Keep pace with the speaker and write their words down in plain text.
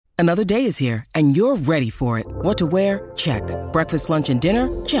Another day is here, and you're ready for it. What to wear? Check. Breakfast, lunch, and dinner?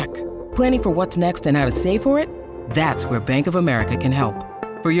 Check. Planning for what's next and how to save for it? That's where Bank of America can help.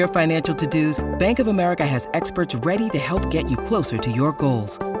 For your financial to-dos, Bank of America has experts ready to help get you closer to your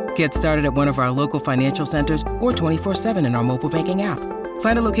goals. Get started at one of our local financial centers or 24/7 in our mobile banking app.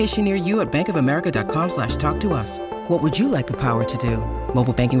 Find a location near you at bankofamerica.com/talktous. What would you like the power to do?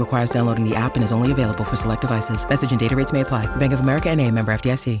 Mobile banking requires downloading the app and is only available for select devices. Message and data rates may apply. Bank of America N.A., member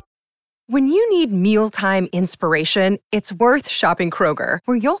FDIC. When you need mealtime inspiration, it's worth shopping Kroger,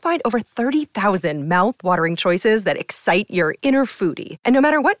 where you'll find over 30,000 mouth-watering choices that excite your inner foodie. And no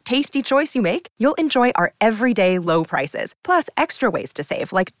matter what tasty choice you make, you'll enjoy our everyday low prices, plus extra ways to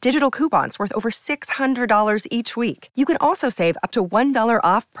save, like digital coupons worth over $600 each week. You can also save up to $1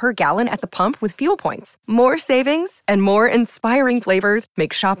 off per gallon at the pump with fuel points. More savings and more inspiring flavors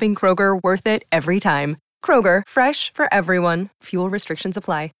make shopping Kroger worth it every time. Kroger, fresh for everyone. Fuel restrictions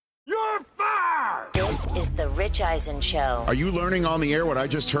apply. You're fired! This is the Rich Eisen Show. Are you learning on the air what I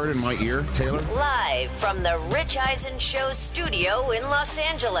just heard in my ear, Taylor? Live from the Rich Eisen Show studio in Los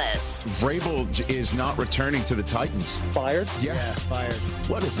Angeles. Vrabel is not returning to the Titans. Fired? Yeah, fired.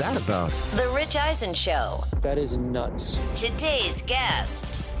 What is that about? The Rich Eisen Show. That is nuts. Today's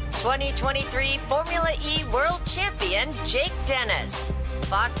guests: 2023 Formula E World Champion Jake Dennis,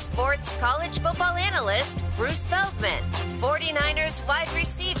 Fox Sports college football analyst Bruce Feldman, 49ers wide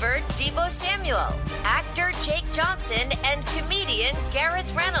receiver Deebo Samuel, actor Jake Johnson, and comedian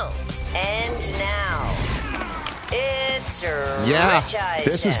Gareth Reynolds. And now, it's Rich Eisen.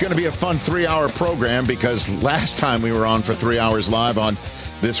 This is going to be a fun 3-hour program because last time we were on for 3 hours live on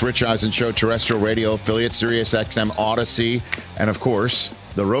this Rich Eisen Show terrestrial radio affiliate, Sirius XM Odyssey, and of course,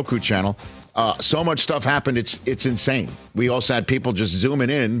 the Roku channel. So much stuff happened, it's insane. We also had people just zooming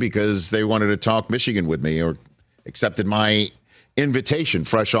in because they wanted to talk Michigan with me or accepted my invitation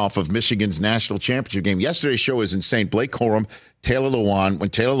fresh off of Michigan's national championship game. Yesterday's show was insane. Blake Corum, Taylor Lewan. When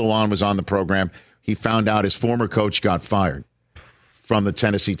Taylor Lewan was on the program, he found out his former coach got fired from the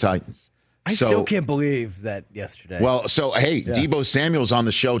Tennessee Titans. I still can't believe that yesterday. Well, so, hey, yeah. Deebo Samuel's on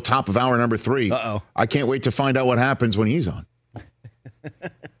the show, top of hour number 3. Uh-oh. I can't wait to find out what happens when he's on.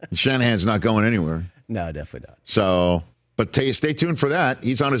 Shanahan's not going anywhere. No, definitely not. So, but stay tuned for that.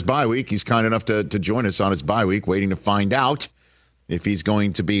 He's on his bye week. He's kind enough to join us on his bye week, waiting to find out if he's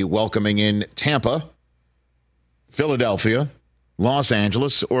going to be welcoming in Tampa, Philadelphia, Los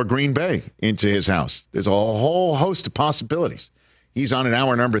Angeles, or Green Bay into his house. There's a whole host of possibilities. He's on an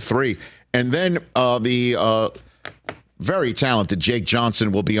hour number 3. And then the very talented Jake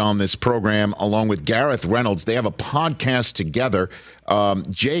Johnson will be on this program along with Gareth Reynolds. They have a podcast together.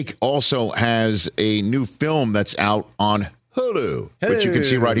 Jake also has a new film that's out on Hulu, which you can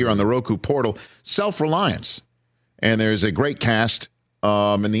see right here on the Roku portal, Self-Reliance. And there's a great cast.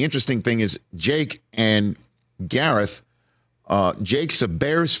 And the interesting thing is Jake and Gareth, Jake's a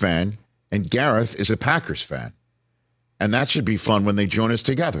Bears fan and Gareth is a Packers fan. And that should be fun when they join us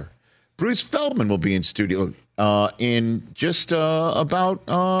together. Bruce Feldman will be in studio in just about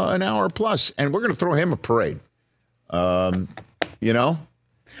an hour plus, and we're going to throw him a parade. You know?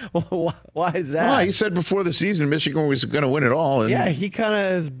 Why is that? Well, he said before the season Michigan was going to win it all. And yeah, he kind of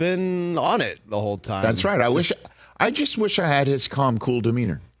has been on it the whole time. That's right. I just wish I had his calm, cool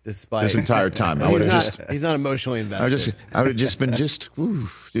demeanor despite this entire time. He's not emotionally invested. I would have just been just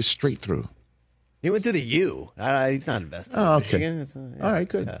straight through. He went to the U. He's not invested. Oh, in okay. Michigan. All right,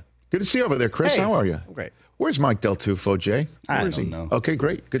 good. Yeah. Good to see you over there, Chris. Hey, How are you? I'm great. Where's Mike Del Tufo, Jay? I don't know. Okay,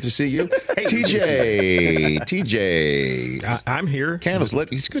 great. Good to see you. Hey, TJ. I'm here. Candles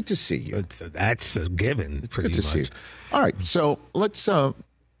lit. It's good to see you. That's a given. It's good to see you. All right, so let's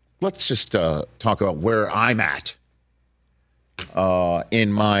just talk about where I'm at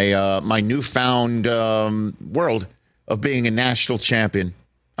in my newfound world of being a national champion.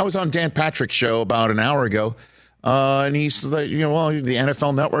 I was on Dan Patrick's show about an hour ago. And he's like, the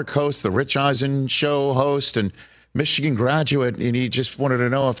NFL Network host, the Rich Eisen Show host, and Michigan graduate. And he just wanted to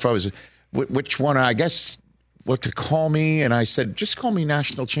know if I was, which one, I guess, what to call me. And I said, just call me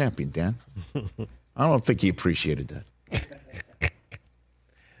national champion, Dan. I don't think he appreciated that.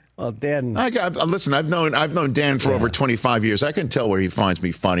 Well, Dan, listen, I've known Dan for over 25 years. I can tell where he finds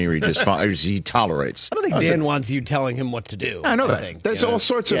me funny or he tolerates. I don't think Dan wants you telling him what to do. I know that. There's all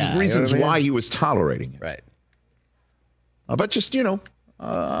sorts of reasons why he was tolerating it. Right. But just, I'm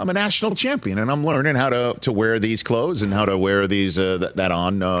a national champion, and I'm learning how to wear these clothes and how to wear these that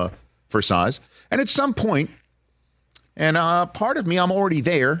on for size. And at some point, and part of me, I'm already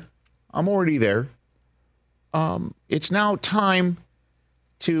there. It's now time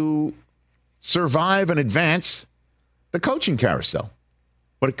to survive and advance the coaching carousel.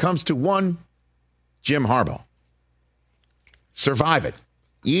 When it comes to one, Jim Harbaugh, survive it.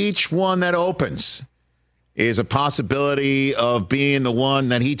 Each one that opens is a possibility of being the one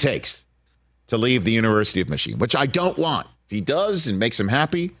that he takes to leave the University of Michigan, which I don't want. If he does and makes him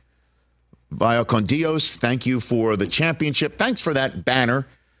happy, via con Dios, thank you for the championship. Thanks for that banner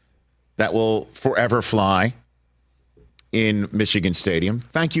that will forever fly in Michigan Stadium.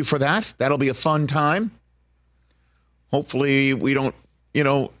 Thank you for that. That'll be a fun time. Hopefully we don't,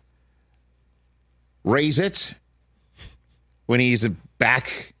 raise it when he's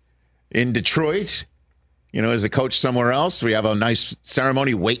back in Detroit, as a coach somewhere else. We have a nice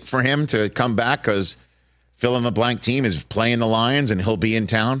ceremony, wait for him to come back because fill-in-the-blank team is playing the Lions and he'll be in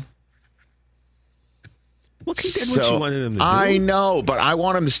town. Look, he did what you wanted him to do. I know, but I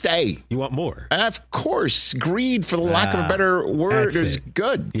want him to stay. You want more? Of course. Greed, for the lack of a better word, is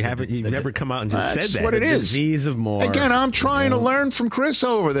good. You've never come out and just said that. That's what it is. Disease of more. Again, I'm trying to learn from Chris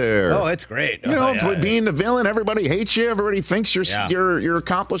over there. Oh, it's great. Being the villain, everybody hates you. Everybody thinks your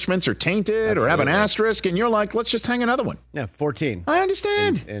accomplishments are tainted or have an asterisk, and you're like, let's just hang another one. Yeah, 14. I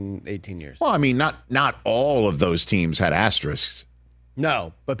understand. In 18 years. Well, I mean, not all of those teams had asterisks.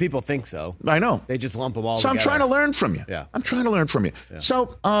 No, but people think so. I know. They just lump them all together. So I'm trying to learn from you. Yeah. I'm trying to learn from you. Yeah.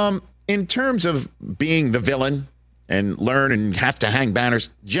 So in terms of being the villain and learn and have to hang banners,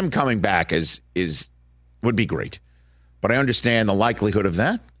 Jim coming back would be great. But I understand the likelihood of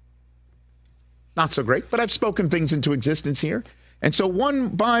that. Not so great, but I've spoken things into existence here. And so one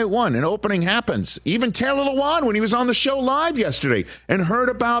by one, an opening happens. Even Taylor Lewan, when he was on the show live yesterday and heard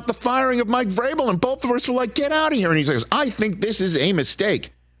about the firing of Mike Vrabel, and both of us were like, get out of here. And he says, I think this is a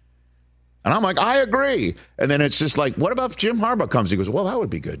mistake. And I'm like, I agree. And then it's just like, what about if Jim Harbaugh comes? He goes, well, that would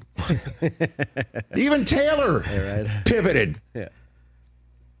be good. Even Taylor pivoted. Yeah.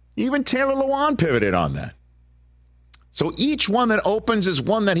 Even Taylor Lewan pivoted on that. So each one that opens is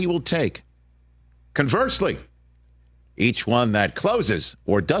one that he will take. Conversely, each one that closes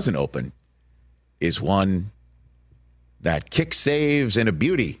or doesn't open is one that kick saves in a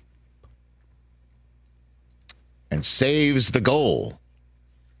beauty and saves the goal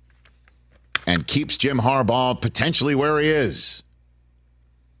and keeps Jim Harbaugh potentially where he is.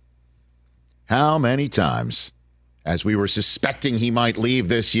 How many times, as we were suspecting he might leave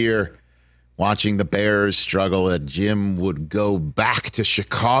this year, watching the Bears struggle, that Jim would go back to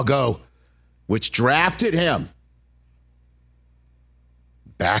Chicago, which drafted him.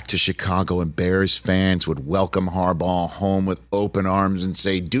 Back to Chicago, and Bears fans would welcome Harbaugh home with open arms and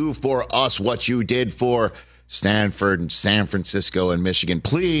say, do for us what you did for Stanford and San Francisco and Michigan.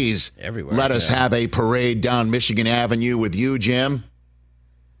 Please let us have a parade down Michigan Avenue with you, Jim.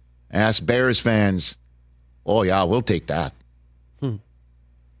 Ask Bears fans. Oh, yeah, we'll take that. And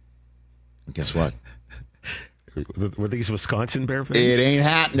guess what? Were these Wisconsin Bear fans? It ain't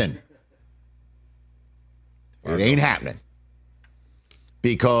happening. It ain't happening.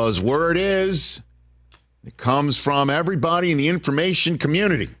 Because word is, it comes from everybody in the information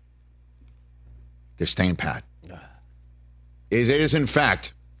community. They're staying pat. It is, in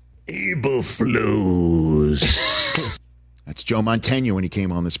fact, Eberflus. That's Joe Montaigne when he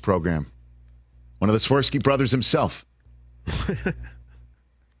came on this program. One of the Swirsky brothers himself.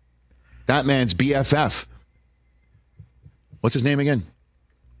 That man's BFF. What's his name again?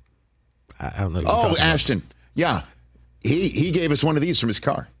 I don't know. Oh, Ashton. Yeah. He gave us one of these from his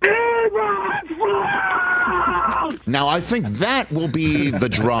car. Now, I think that will be the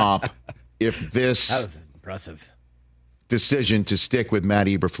drop if this That was impressive. decision to stick with Matt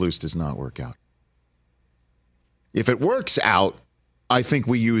Eberflus does not work out. If it works out, I think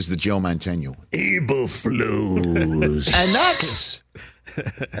we use the Joe Montaigne. Eberflus. And that's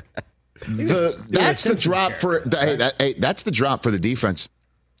the drop for that's the drop for the defense.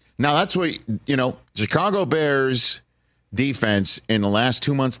 Now, that's what, Chicago Bears defense in the last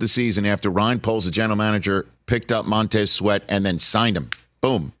 2 months of the season after Ryan Poles, the general manager, picked up Montez Sweat and then signed him.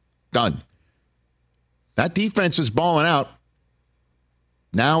 Boom. Done. That defense is balling out.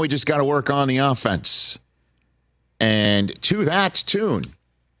 Now we just got to work on the offense. And to that tune,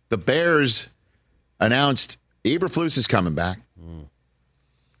 the Bears announced Eberflus is coming back.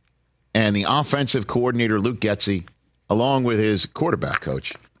 And the offensive coordinator, Luke Getsy, along with his quarterback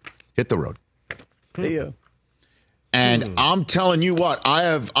coach, hit the road. Yeah. And I'm telling you what, I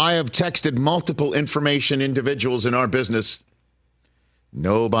have texted multiple information individuals in our business.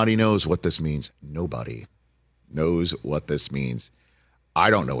 Nobody knows what this means. Nobody knows what this means. I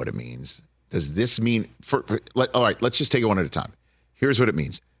don't know what it means. Does this mean all right, let's just take it one at a time. Here's what it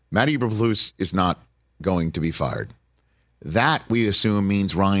means. Matt Eberflus is not going to be fired. That, we assume,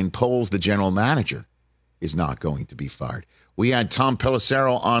 means Ryan Poles, the general manager, is not going to be fired. We had Tom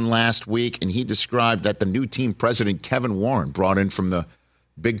Pelissero on last week, and he described that the new team president, Kevin Warren, brought in from the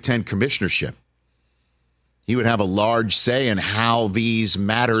Big Ten commissionership, he would have a large say in how these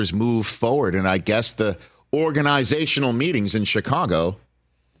matters move forward. And I guess the organizational meetings in Chicago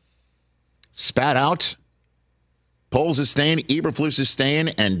spat out, Poles is staying, Eberflus is staying,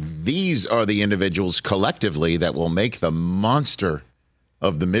 and these are the individuals collectively that will make the monster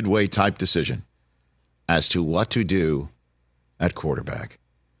of the midway type decision as to what to do at quarterback.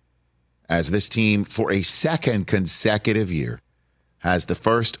 As this team, for a second consecutive year, has the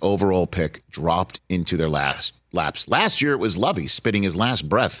first overall pick dropped into their laps. Last year, it was Lovey spitting his last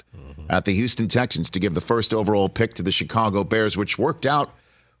breath at the Houston Texans to give the first overall pick to the Chicago Bears, which worked out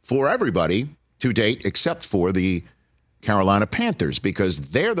for everybody to date except for the Carolina Panthers, because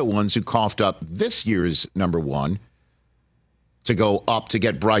they're the ones who coughed up this year's number one to go up to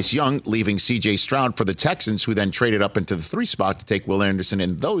get Bryce Young, leaving C.J. Stroud for the Texans, who then traded up into the 3 spot to take Will Anderson.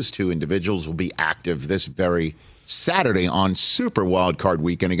 And those two individuals will be active this very Saturday on Super Wild Card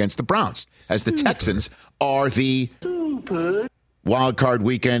Weekend against the Browns, as the Texans are the Wild Card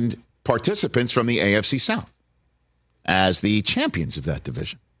Weekend participants from the AFC South as the champions of that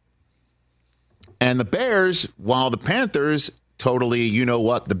division. And the Bears, while the Panthers totally,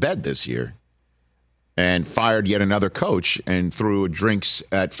 the bed this year and fired yet another coach and threw drinks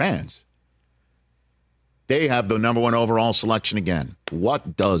at fans, they have the number 1 overall selection again.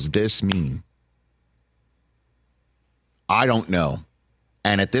 What does this mean? I don't know.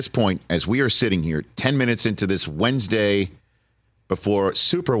 And at this point, as we are sitting here 10 minutes into this Wednesday before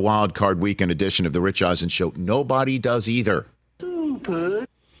Super Wild Card Weekend edition of the Rich Eisen Show, nobody does either.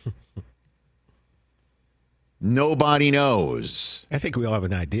 Nobody knows. I think we all have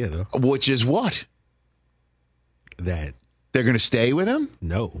an idea, though. Which is what? That they're going to stay with him?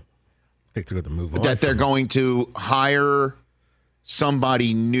 No. I think they're going to move on. That they're going to hire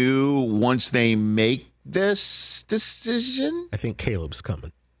somebody new once they make this decision? I think Caleb's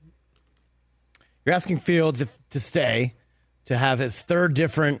coming. You're asking Fields to stay, to have his third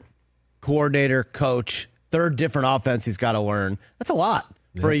different coordinator, coach, third different offense he's got to learn. That's a lot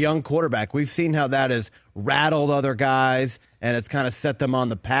for a young quarterback. We've seen how that has rattled other guys, and it's kind of set them on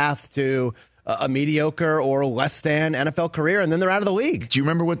the path to a mediocre or less than NFL career, and then they're out of the league. Do you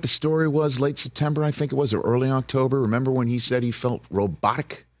remember what the story was late September, I think it was, or early October? Remember when he said he felt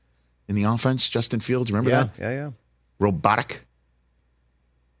robotic in the offense, Justin Fields? Remember that? Yeah. Robotic.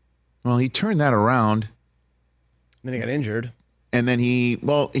 Well, he turned that around. Then he got injured. And then he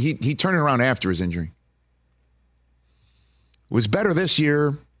turned it around after his injury. It was better this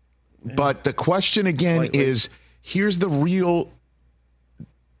year, but the question again is, here's the real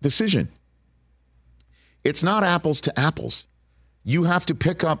decision. It's not apples to apples. You have to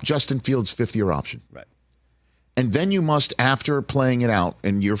pick up Justin Fields' 5th-year option. Right. And then you must, after playing it out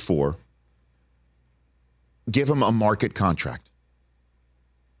in year 4, give him a market contract.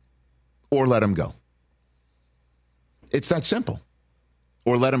 Or let him go. It's that simple.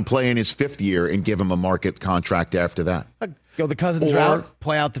 Or let him play in his 5th year and give him a market contract after that. Go the Cousins route,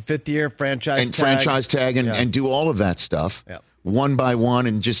 play out the 5th year, franchise tag. And do all of that stuff. Yep. One by one,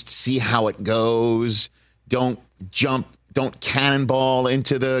 and just see how it goes. Don't jump, don't cannonball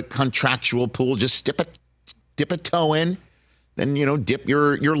into the contractual pool. Just dip a toe in, then dip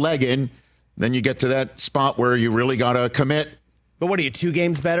your leg in. Then you get to that spot where you really got to commit. But what are you, 2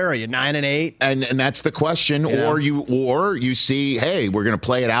 games better? Are you 9-8? And that's the question. Or you see, hey, we're going to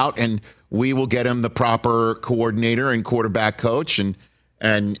play it out, and we will get him the proper coordinator and quarterback coach, and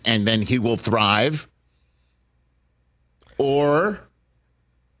then he will thrive. Or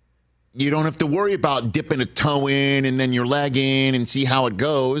you don't have to worry about dipping a toe in and then your leg in and see how it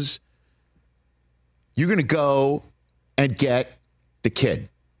goes. You're going to go and get the kid.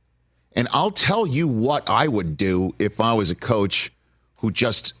 And I'll tell you what I would do if I was a coach who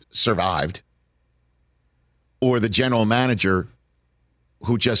just survived, or the general manager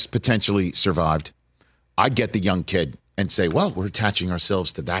who just potentially survived. I'd get the young kid and say, well, we're attaching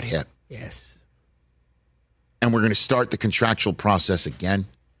ourselves to that hip. Yes. And we're going to start the contractual process again.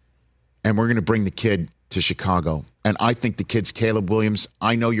 And we're going to bring the kid to Chicago. And I think the kid's Caleb Williams.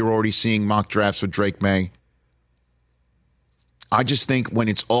 I know you're already seeing mock drafts with Drake May. I just think when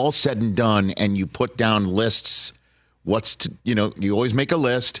it's all said and done and you put down lists, you always make a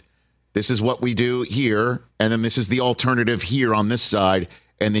list. This is what we do here. And then this is the alternative here on this side.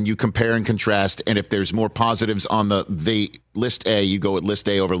 And then you compare and contrast. And if there's more positives on the list A, you go with list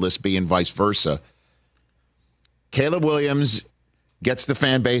A over list B and vice versa. Caleb Williams gets the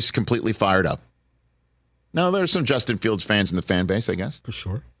fan base completely fired up. Now, there's some Justin Fields fans in the fan base, I guess. For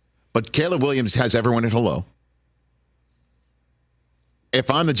sure. But Caleb Williams has everyone at hello. if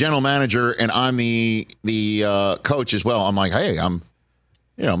I'm the general manager and I'm the coach as well, I'm like, hey,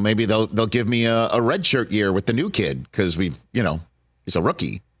 maybe they'll give me a red shirt year with the new kid because he's a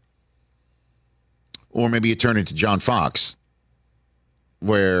rookie. Or maybe you turn into John Fox,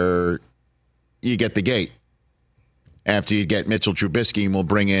 where you get the gate after you get Mitchell Trubisky, and we'll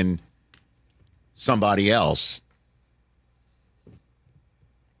bring in somebody else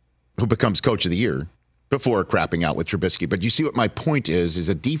who becomes coach of the year before crapping out with Trubisky. But you see what my point is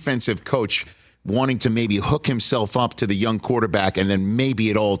a defensive coach wanting to maybe hook himself up to the young quarterback, and then maybe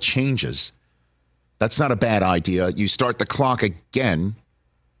it all changes. That's not a bad idea. You start the clock again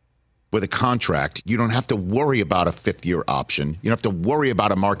with a contract. You don't have to worry about a fifth-year option. You don't have to worry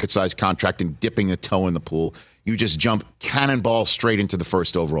about a market-sized contract and dipping a toe in the pool. You just jump cannonball straight into the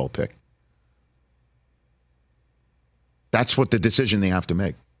first overall pick. That's what the decision they have to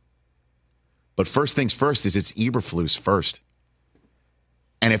make. But first things first is it's Eberflus first.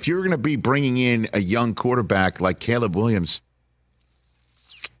 And if you're going to be bringing in a young quarterback like Caleb Williams,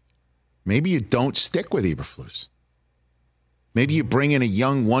 maybe you don't stick with Eberflus. Maybe you bring in a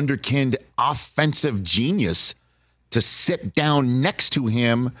young wonderkind offensive genius to sit down next to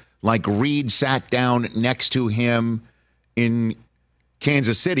him like Reed sat down next to him in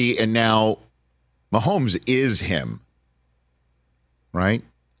Kansas City, and now Mahomes is him, right?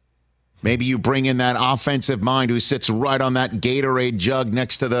 Maybe you bring in that offensive mind who sits right on that Gatorade jug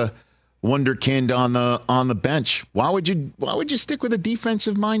next to the wonderkind on the bench. Why would you stick with a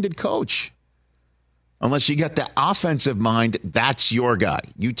defensive-minded coach? Unless you get the offensive mind, that's your guy.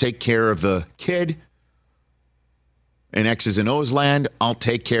 You take care of the kid in X's and O's land. I'll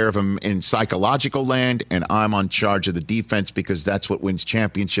take care of him in psychological land, and I'm on charge of the defense because that's what wins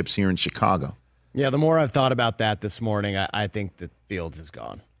championships here in Chicago. Yeah, the more I've thought about that this morning, I think that Fields is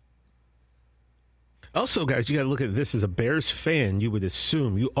gone. Also, guys, you got to look at this as a Bears fan. You would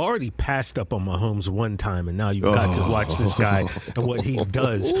assume you already passed up on Mahomes one time, and now you've got to watch this guy and what he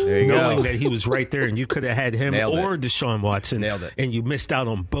does, knowing that he was right there, and you could have had him or Deshaun Watson, and you missed out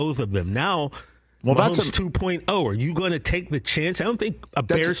on both of them. Now, Mahomes 2.0. Are you going to take the chance? I don't think a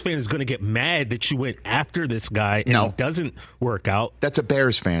Bears fan is going to get mad that you went after this guy and it doesn't work out. That's a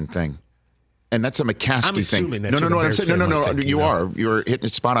Bears fan thing. And that's a McCaskey I'm assuming thing. That's No. I'm saying, you're hitting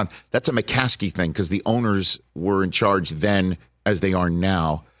it spot on. That's a McCaskey thing because the owners were in charge then as they are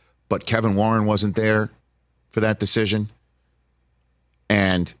now. But Kevin Warren wasn't there for that decision.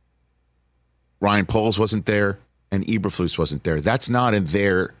 And Ryan Poles wasn't there. And Eberflus wasn't there. That's not in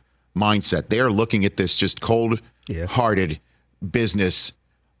their mindset. They are looking at this just cold-hearted business.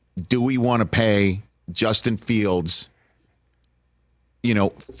 Do we want to pay Justin Fields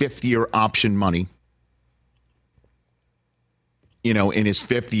fifth-year option money, in his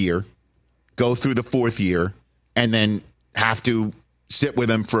fifth year, go through the fourth year, and then have to sit with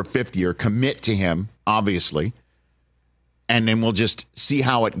him for a fifth year, commit to him, obviously, and then we'll just see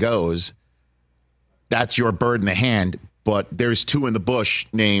how it goes. That's your bird in the hand, but there's two in the bush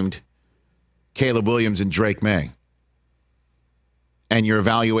named Caleb Williams and Drake May. And your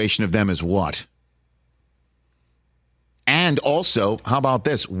evaluation of them is what? And also, how about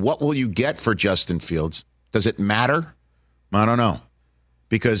this? What will you get for Justin Fields? Does it matter? I don't know.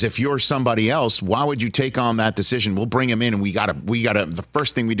 Because if you're somebody else, why would you take on that decision? We'll bring him in, and we gotta. The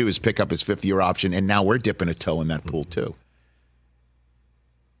first thing we do is pick up his fifth-year option, and now we're dipping a toe in that pool too.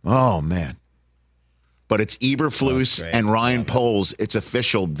 Oh man! But it's Eberflus and Ryan Poles. It's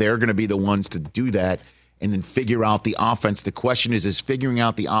official. They're going to be the ones to do that, and then figure out the offense. The question is figuring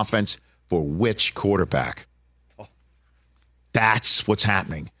out the offense for which quarterback. That's what's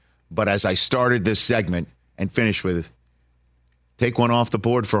happening. But as I started this segment and finished with, take one off the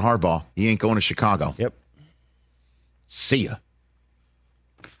board for Harbaugh. He ain't going to Chicago. Yep. See ya.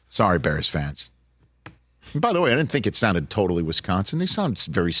 Sorry, Bears fans. And by the way, I didn't think it sounded totally Wisconsin. They sound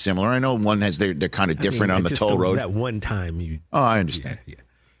very similar. I know one has they're kind of different on the toll road. That one time I understand. Yeah.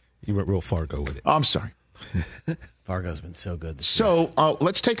 You went real Fargo with it. Oh, I'm sorry. Fargo's been so good this year. So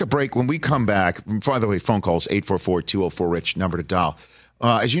let's take a break. When we come back, by the way, phone calls, 844-204-RICH, number to dial.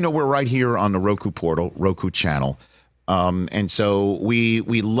 As you know, we're right here on the Roku portal, Roku channel. And so we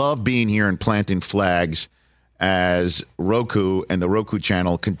love being here and planting flags as Roku and the Roku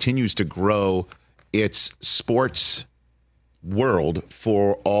channel continues to grow its sports world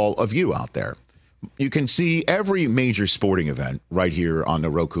for all of you out there. You can see every major sporting event right here on the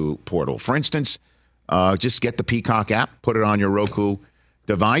Roku portal. For instance, just get the Peacock app, put it on your Roku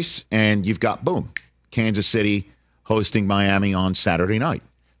device, and you've got, boom, Kansas City hosting Miami on Saturday night.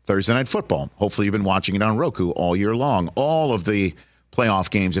 Thursday Night Football. Hopefully you've been watching it on Roku all year long. All of the playoff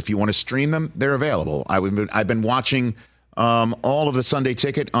games, if you want to stream them, they're available. I've been watching all of the Sunday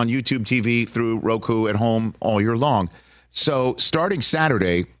Ticket on YouTube TV through Roku at home all year long. So starting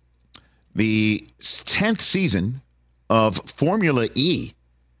Saturday, the 10th season of Formula E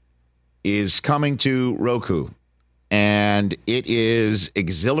is coming to Roku. And it is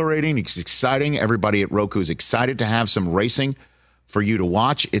exhilarating. It's exciting. Everybody at Roku is excited to have some racing for you to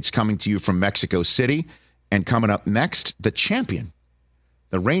watch. It's coming to you from Mexico City. And coming up next, the champion,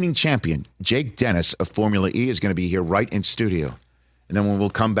 the reigning champion, Jake Dennis of Formula E, is going to be here right in studio. And then when we'll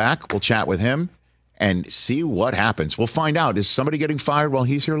come back, we'll chat with him and see what happens. We'll find out. Is somebody getting fired while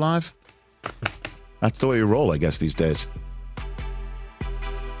he's here live? That's the way you roll, I guess, these days.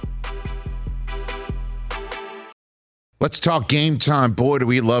 Let's talk Game Time. Boy, do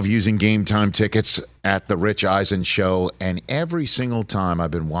we love using Game Time tickets at the Rich Eisen Show. And every single time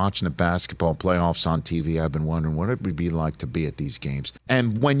I've been watching the basketball playoffs on TV, I've been wondering what it would be like to be at these games.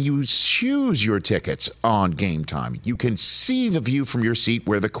 And when you choose your tickets on Game Time, you can see the view from your seat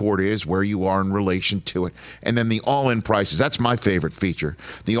where the court is, where you are in relation to it. And then the all-in prices. That's my favorite feature.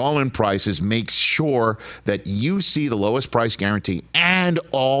 The all-in prices makes sure that you see the lowest price guarantee and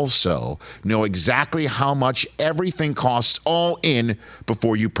also know exactly how much everything costs all in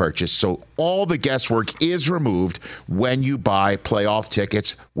before you purchase. So all the guesswork is removed when you buy playoff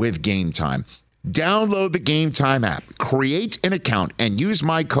tickets with Game Time. Download the Game Time app, create an account, and use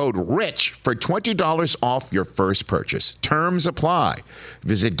my code RICH for $20 off your first purchase. Terms apply.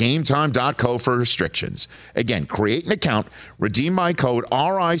 Visit GameTime.co for restrictions. Again, create an account, redeem my code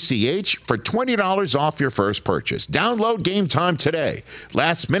RICH for $20 off your first purchase. Download Game Time today.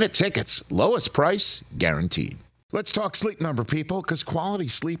 Last minute tickets, lowest price guaranteed. Let's talk Sleep Number, people, because quality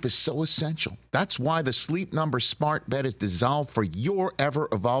sleep is so essential. That's why the Sleep Number smart bed is designed for your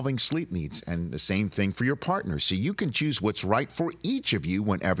ever-evolving sleep needs, and the same thing for your partner, so you can choose what's right for each of you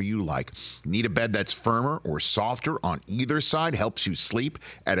whenever you like. Need a bed that's firmer or softer on either side, helps you sleep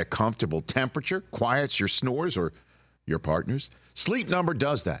at a comfortable temperature, quiets your snores or your partner's? Sleep Number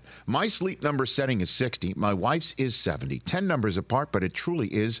does that. My Sleep Number setting is 60. My wife's is 70. 10 numbers apart, but it truly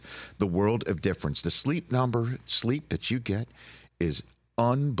is the world of difference. The Sleep Number sleep that you get is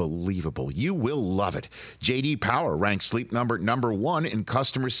unbelievable. You will love it. J.D. Power ranks Sleep Number #1 in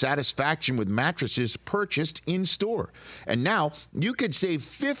customer satisfaction with mattresses purchased in store. And now you could save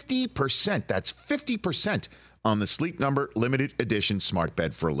 50%. That's 50% on the Sleep Number limited edition smart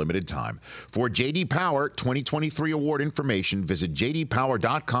bed for a limited time. For J.D. Power 2023 award information, visit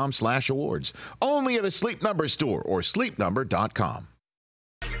jdpower.com/awards. Only at a Sleep Number store or sleepnumber.com.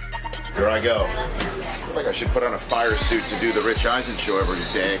 Here I go. I feel like I should put on a fire suit to do the Rich Eisen Show every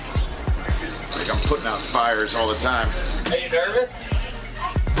day. Like I'm putting out fires all the time. Are you nervous?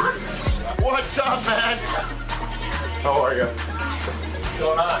 What's up, man? How are you? What's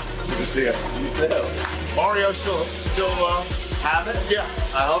going on? Good to see you. You too. Mario still Have it? Yeah.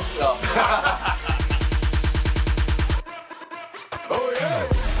 I hope so. Oh, yeah.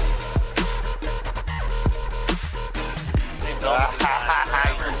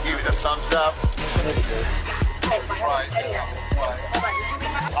 Just give me the thumbs up.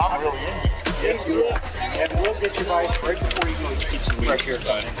 I'm really in here. Yes, you are. And we'll get you right before you go and keep some fresh air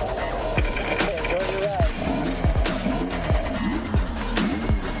time.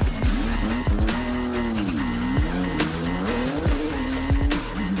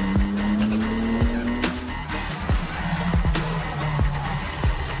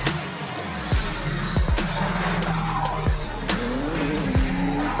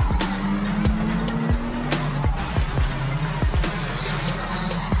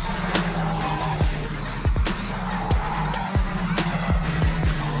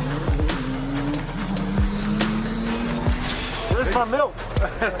 My milk.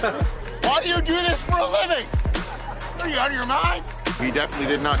 Why do you do this for a living? Are you out of your mind? He definitely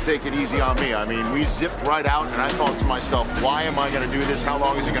did not take it easy on me. I mean, we zipped right out, and I thought to myself, why am I going to do this? How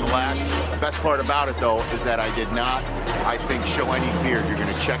long is it going to last? The best part about it, though, is that I did not, I think, show any fear. You're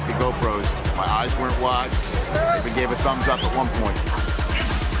going to check the GoPros. My eyes weren't wide. I even gave a thumbs up at one point.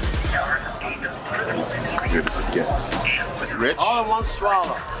 As good as it gets. Rich? All in one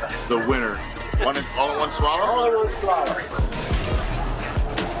swallow. The winner. All in one swallow? All in one swallow.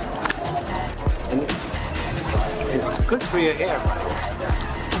 And it's good for your hair, right?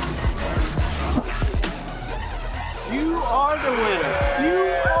 You are the winner.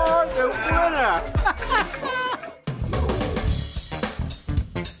 You are the winner.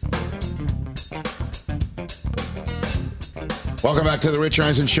 Welcome back to the Rich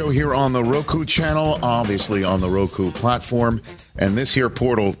Eisen Show here on the Roku channel, obviously on the Roku platform. And this here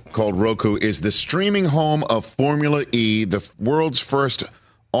portal called Roku is the streaming home of Formula E, the world's first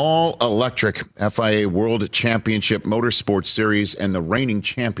all-electric FIA World Championship Motorsports Series and the reigning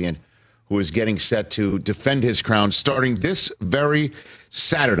champion, who is getting set to defend his crown starting this very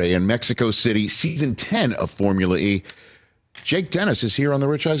Saturday in Mexico City, Season 10 of Formula E. Jake Dennis is here on the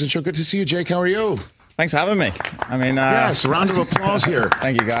Rich Eisen Show. Good to see you, Jake. How are you? Thanks for having me. I mean, yes, a round of applause here.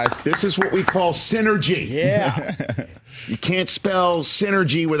 Thank you, guys. This is what we call synergy. Yeah. You can't spell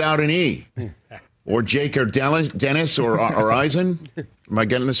synergy without an E. Or Jake or Dennis or Eisen. Am I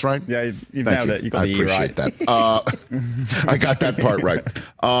getting this right? Yeah, you've nailed it. You got the E right. I appreciate that. I got that part right.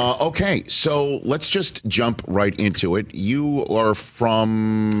 Okay, so let's just jump right into it. You are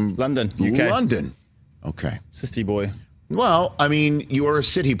from London, UK. London. Okay. City boy. Well, I mean, you are a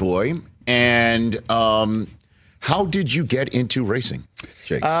city boy. And how did you get into racing,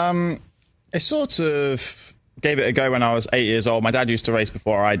 Jake? I sort of gave it a go when I was 8 years old. My dad used to race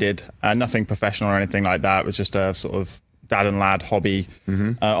before I did. Nothing professional or anything like that. It was just a sort of dad and lad hobby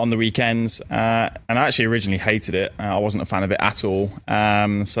on the weekends. And I actually originally hated it. I wasn't a fan of it at all.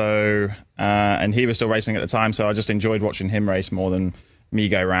 And he was still racing at the time, so I just enjoyed watching him race more than me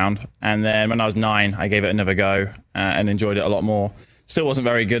go round. And then when I was 9, I gave it another go and enjoyed it a lot more. Still wasn't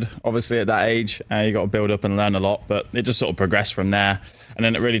very good, obviously, at that age. You got to build up and learn a lot, but it just sort of progressed from there. And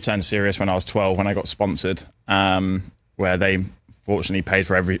then it really turned serious when I was 12, when I got sponsored, where they fortunately paid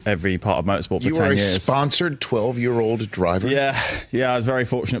for every part of motorsport for 10 years. You were a sponsored 12-year-old driver? Yeah, I was a very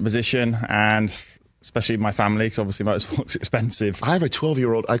fortunate position, and especially my family, because obviously motorsport's expensive. I have a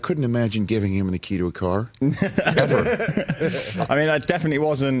 12-year-old. I couldn't imagine giving him the key to a car, ever. I mean, I definitely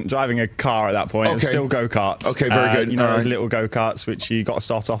wasn't driving a car at that point. Okay. It was still go-karts. Okay, very good. You know, those little go-karts, which you got to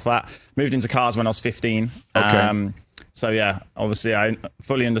start off at. Moved into cars when I was 15. Okay. So, yeah, obviously I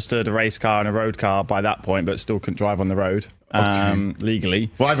fully understood a race car and a road car by that point, but still couldn't drive on the road legally.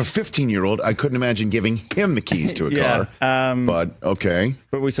 Well, I have a 15-year-old. I couldn't imagine giving him the keys to a car. But, okay.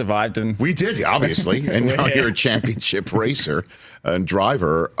 But we survived. And we did, obviously. And now you're a championship racer and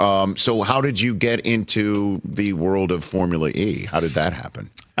driver. So how did you get into the world of Formula E? How did that happen?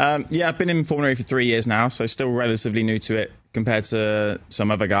 I've been in Formula E for 3 years now, so still relatively new to it compared to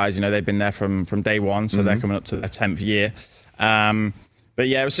some other guys. You know, they've been there from day one, so they're coming up to their 10th year. But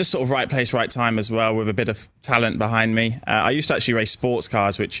yeah, it was just sort of right place, right time as well, with a bit of talent behind me. I used to actually race sports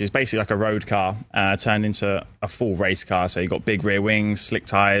cars, which is basically like a road car turned into a full race car. So you got big rear wings, slick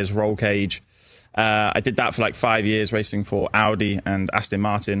tyres, roll cage. I did that for like 5 years, racing for Audi and Aston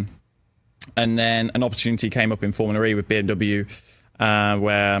Martin. And then an opportunity came up in Formula E with BMW,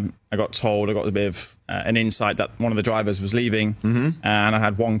 where I got told, I got a bit of an insight that one of the drivers was leaving, and I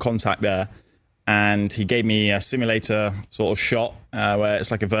had one contact there. And he gave me a simulator sort of shot where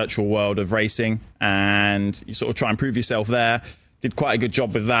it's like a virtual world of racing, and you sort of try and prove yourself there. Did quite a good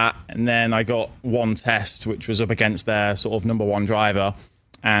job with that. And then I got one test, which was up against their sort of number one driver,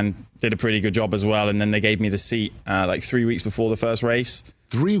 and did a pretty good job as well. And then they gave me the seat like 3 weeks before the first race.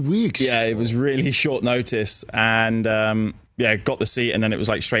 3 weeks? Yeah, it was really short notice. And got the seat, and then it was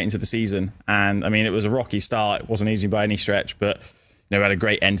like straight into the season. And I mean, it was a rocky start. It wasn't easy by any stretch, but we had a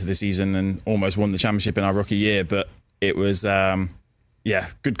great end to the season and almost won the championship in our rookie year. But it was,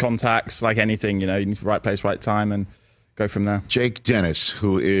 good contacts, like anything. You need the right place, right time, and go from there. Jake Dennis,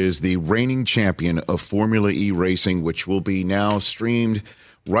 who is the reigning champion of Formula E racing, which will be now streamed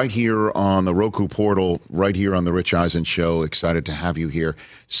right here on the Roku portal, right here on the Rich Eisen Show. Excited to have you here.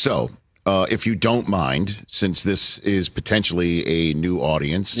 So, if you don't mind, since this is potentially a new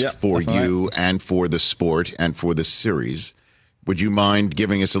audience for you and for the sport and for the series, would you mind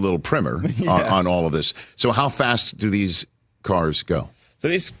giving us a little primer on all of this? So how fast do these cars go? So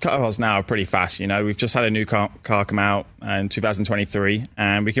these cars now are pretty fast. We've just had a new car come out in 2023,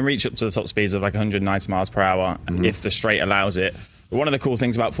 and we can reach up to the top speeds of like 190 miles per hour if the straight allows it. But one of the cool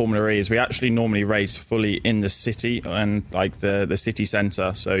things about Formula E is we actually normally race fully in the city and like the city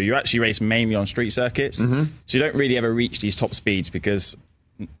centre. So you actually race mainly on street circuits. So you don't really ever reach these top speeds because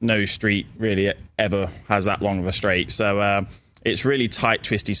no street really ever has that long of a straight. So it's really tight,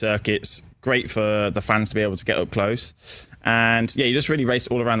 twisty circuits. Great for the fans to be able to get up close. And you just really race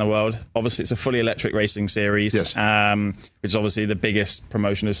all around the world. Obviously, it's a fully electric racing series, which is obviously the biggest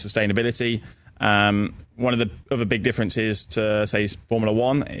promotion of sustainability. One of the other big differences to, say, Formula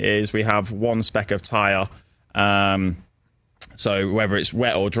One is we have one spec of tyre. So whether it's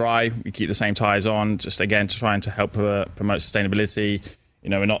wet or dry, we keep the same tyres on, just again, trying to help promote sustainability.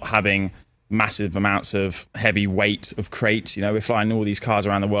 We're not having massive amounts of heavy weight of crate. We're flying all these cars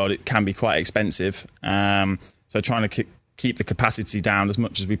around the world. It can be quite expensive. So trying to keep the capacity down as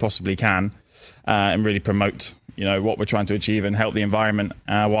much as we possibly can and really promote, what we're trying to achieve and help the environment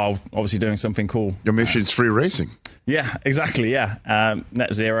while obviously doing something cool. Emissions-free racing. Yeah, exactly. Yeah.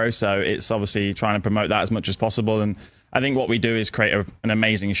 Net zero. So it's obviously trying to promote that as much as possible. And I think what we do is create an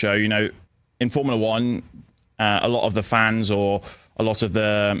amazing show. You know, in Formula One, a lot of the fans or a lot of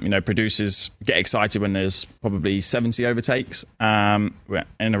the producers get excited when there's probably 70 overtakes in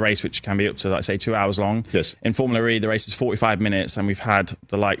a race which can be up to, like, say, 2 hours long. Yes. In Formula E, the race is 45 minutes, and we've had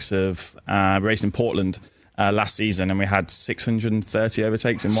the likes of racing in Portland last season, and we had 630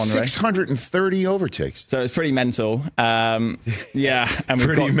 overtakes in one race. 630 overtakes. So it's pretty mental. Yeah,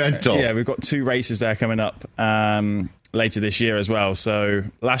 and mental. Yeah, we've got 2 races there coming up later this year as well. So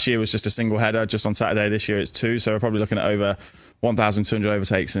last year was just a single header, just on Saturday. This year it's 2, so we're probably looking at over 1,200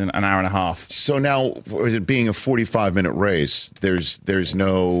 overtakes in an hour and a half. So now, it being a 45-minute race, there's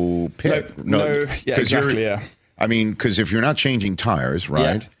no pit. No, yeah, exactly. Yeah. I mean, because if you're not changing tires,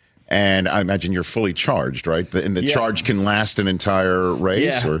 right? Yeah. And I imagine you're fully charged, right? And the charge can last an entire race?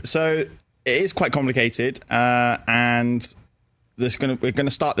 Yeah, or? So it is quite complicated. And we're going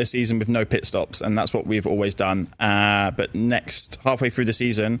to start this season with no pit stops, and that's what we've always done. But halfway through the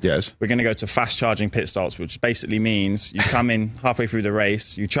season, we're going to go to fast charging pit stops, which basically means you come in halfway through the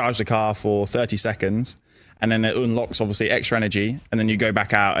race, you charge the car for 30 seconds, and then it unlocks, obviously, extra energy, and then you go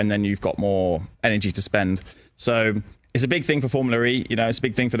back out, and then you've got more energy to spend. So it's a big thing for Formula E. It's a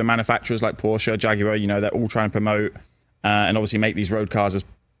big thing for the manufacturers like Porsche, Jaguar. They're all trying to promote and obviously make these road cars as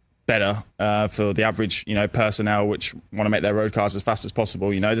better for the average, personnel which want to make their road cars as fast as possible.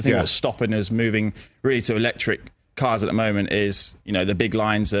 The thing that's stopping us moving really to electric cars at the moment is, the big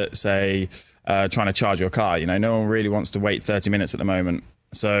lines that say trying to charge your car. No one really wants to wait 30 minutes at the moment.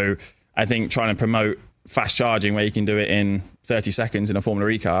 So I think trying to promote fast charging where you can do it in 30 seconds in a Formula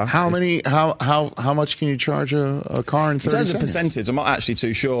E car. How much can you charge a car in 30 seconds? In terms of percentage, I'm not actually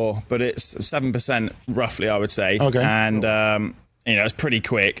too sure, but it's 7% roughly, I would say. Okay. And it's pretty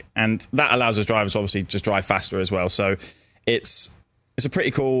quick, and that allows us drivers to obviously just drive faster as well. So it's a pretty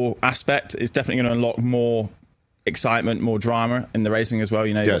cool aspect. It's definitely going to unlock more excitement, more drama in the racing as well.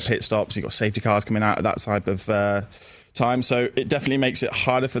 You've got pit stops, you've got safety cars coming out at that type of time. So it definitely makes it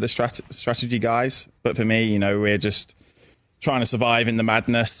harder for the strategy guys. But for me, we're just trying to survive in the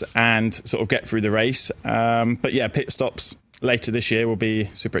madness and sort of get through the race. But yeah, pit stops later this year will be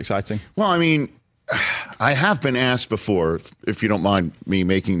super exciting. Well, I mean, I have been asked before, if you don't mind me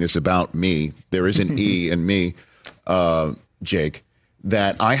making this about me, there is an E in me, Jake,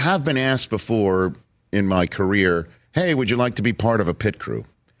 that I have been asked before in my career, hey, would you like to be part of a pit crew?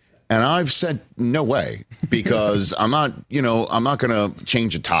 And I've said no way, because I'm not going to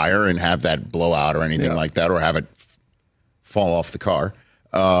change a tire and have that blow out or anything like that, or have it fall off the car,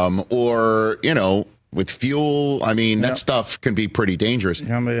 or with fuel. I mean, that stuff can be pretty dangerous.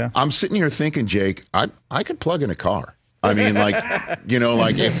 I'm sitting here thinking, Jake, I could plug in a car. I mean, like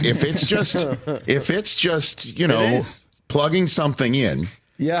if it's just plugging something in,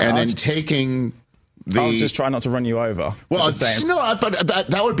 and then taking. I'll just try not to run you over. Well, no, but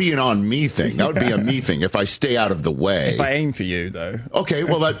that would be an on me thing. That would be a me thing if I stay out of the way. If I aim for you, though. Okay,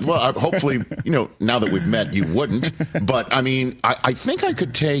 well, hopefully, now that we've met, you wouldn't. But I mean, I think I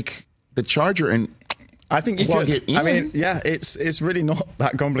could take the charger and I think you plug could. it in. I mean, yeah, it's really not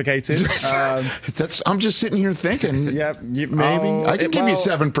that complicated. I'm just sitting here thinking. Yeah, maybe I can give you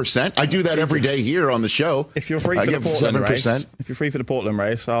 7%. I do that every day here on the show. If you're free for the Portland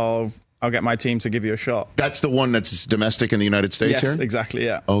race, I'll get my team to give you a shot. That's the one that's domestic in the United States here? Yes, exactly,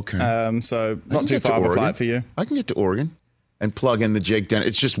 yeah. Okay. So not too far of a flight for you. I can get to Oregon and plug in the Jake Dennis.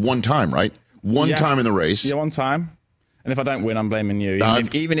 It's just one time, right? One time in the race. Yeah, one time. And if I don't win, I'm blaming you,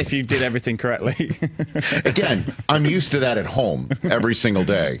 even if you did everything correctly. Again, I'm used to that at home every single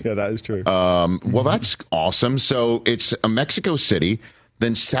day. Yeah, that is true. Well, that's awesome. So it's Mexico City,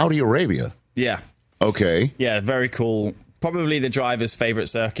 then Saudi Arabia. Yeah. Okay. Yeah, very cool. Probably the driver's favorite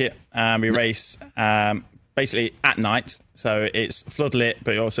circuit. We race basically at night, so it's floodlit,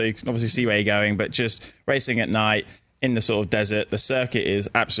 but also you can obviously see where you're going, but just racing at night in the sort of desert. The circuit is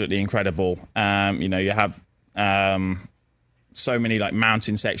absolutely incredible. You have so many like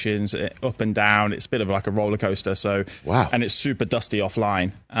mountain sections up and down. It's a bit of like a roller coaster. So wow, and it's super dusty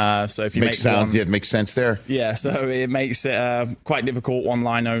offline. So if you it makes sense there. Yeah, so it makes it quite difficult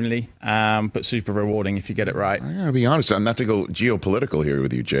online only, but super rewarding if you get it right. I gotta be honest. I'm not to go geopolitical here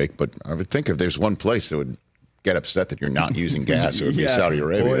with you, Jake, but I would think if there's one place that would get upset that you're not using gas, it would be Saudi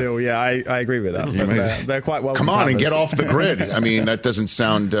Arabia. Oil, yeah, I agree with that. They're quite well. Come on and get off the grid. I mean, that doesn't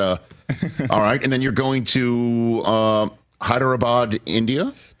sound all right. And then you're going to Hyderabad,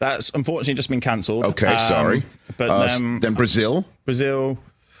 India? That's unfortunately just been cancelled. Okay, sorry. But then Brazil?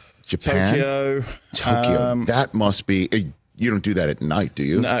 Japan? Tokyo. That must be... You don't do that at night, do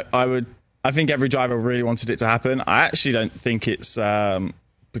you? No, I would I think every driver really wanted it to happen. I actually don't think it's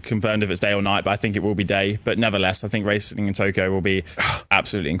confirmed if it's day or night, but I think it will be day. But nevertheless, I think racing in Tokyo will be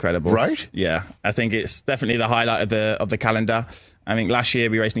absolutely incredible. Right? Yeah, I think it's definitely the highlight of the calendar. I think last year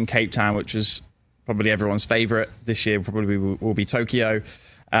we raced in Cape Town, which was probably everyone's favorite. This year probably will be Tokyo.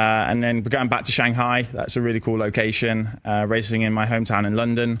 And then we're going back to Shanghai. That's a really cool location. Racing in my hometown in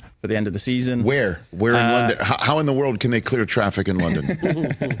London for the end of the season. Where in London? How in the world can they clear traffic in London?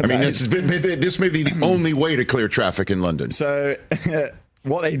 I mean, this may be the only way to clear traffic in London. So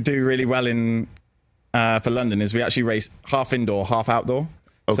what they do really well for London is we actually race half indoor, half outdoor.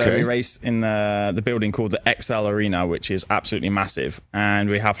 Okay. So we race in the building called the XL Arena, which is absolutely massive. And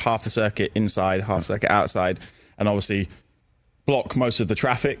we have half the circuit inside, half circuit outside. And obviously block most of the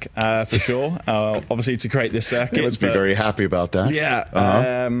traffic for sure, obviously to create this circuit. You must be very happy about that.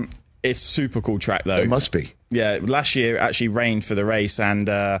 Yeah. It's a super cool track though. It must be. Yeah. Last year it actually rained for the race and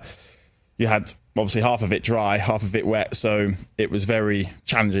you had obviously half of it dry, half of it wet. So it was very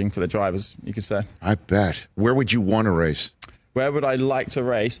challenging for the drivers, you could say. I bet. Where would you want to race? Where would I like to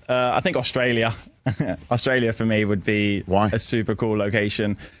race? I think Australia. Australia for me would be a super cool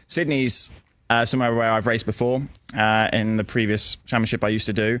location. Sydney's somewhere where I've raced before in the previous championship I used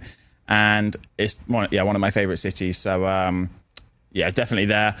to do. And it's one of my favorite cities. So, definitely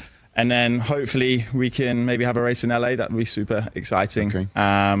there. And then hopefully we can maybe have a race in LA. That would be super exciting.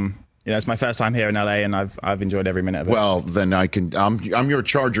 Okay. It's my first time here in LA, and I've enjoyed every minute of it. Well, then I'm your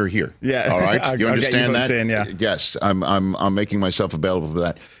charger here. Yeah. All right. You understand that? In, yeah. Yes. I'm making myself available for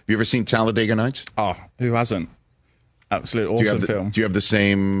that. Have you ever seen Talladega Nights? Oh, who hasn't? Absolute awesome film. Do you have the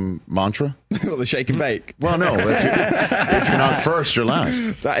same mantra? Well, the shake and bake. Well, no. If you're not first, you're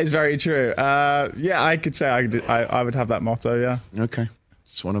last. That is very true. I could say I would have that motto. Yeah. Okay.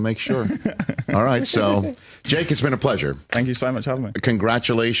 Just want to make sure. All right. So, Jake, it's been a pleasure. Thank you so much for having me.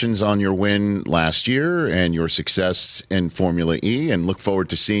 Congratulations on your win last year and your success in Formula E, and look forward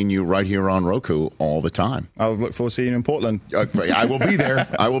to seeing you right here on Roku all the time. I'll look forward to seeing you in Portland. I will be there.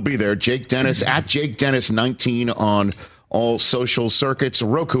 I will be there. Jake Dennis at Jake Dennis 19 on all social circuits.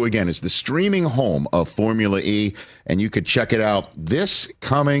 Roku, again, is the streaming home of Formula E, and you could check it out this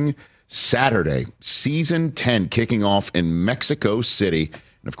coming Saturday, season 10 kicking off in Mexico City.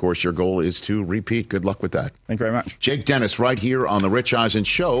 And of course, your goal is to repeat. Good luck with that. Thank you very much. Jake Dennis right here on The Rich Eisen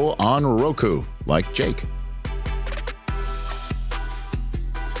Show on Roku. Like Jake.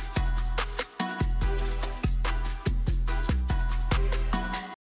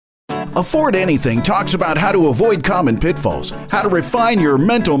 Afford Anything talks about how to avoid common pitfalls, how to refine your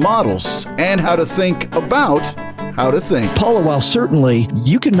mental models, and how to think about how to think. Paula, while certainly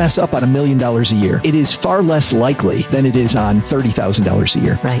you can mess up on $1 million a year, it is far less likely than it is on $30,000 a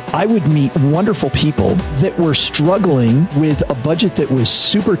year. Right. I would meet wonderful people that were struggling with a budget that was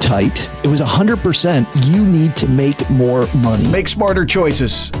super tight. It was 100% you need to make more money. Make smarter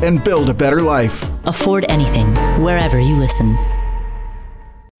choices and build a better life. Afford Anything, wherever you listen.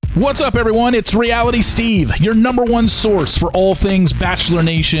 What's up, everyone? It's Reality Steve, your number one source for all things Bachelor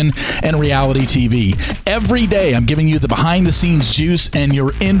Nation and reality TV. Every day, I'm giving you the behind-the-scenes juice and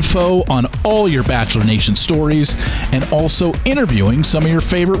your info on all your Bachelor Nation stories, and also interviewing some of your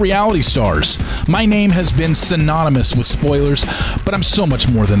favorite reality stars. My name has been synonymous with spoilers, but I'm so much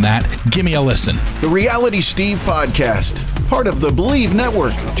more than that. Give me a listen. The Reality Steve Podcast, part of the Believe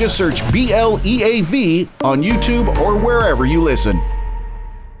Network. Just search BLEAV on YouTube or wherever you listen.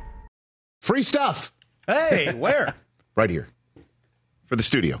 Free stuff. Hey, where? Right here. For the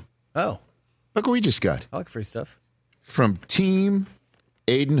studio. Oh. Look what we just got. I like free stuff. From Team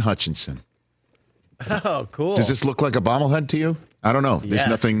Aiden Hutchinson. Oh, cool. Does this look like a bobblehead to you? I don't know. There's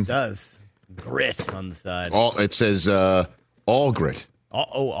nothing. It does. Grit on the side. It says all grit.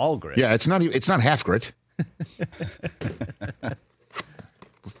 All grit. Yeah, it's not half grit.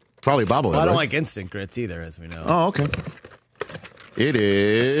 Probably a bobblehead. Well, I don't right? like instant grits either, as we know. Oh, okay. It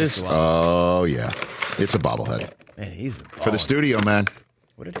is. Oh, yeah. It's a bobblehead. Man, he's been balling. For the studio, man.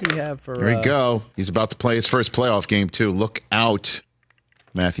 What did he have for... Here we go. He's about to play his first playoff game, too. Look out,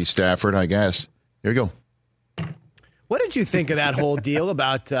 Matthew Stafford, I guess. Here we go. What did you think of that whole deal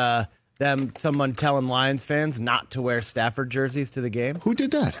about someone telling Lions fans not to wear Stafford jerseys to the game? Who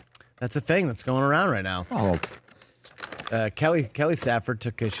did that? That's a thing that's going around right now. Oh, Kelly Stafford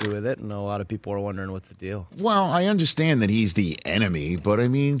took issue with it, and a lot of people are wondering what's the deal. Well, I understand that he's the enemy, but I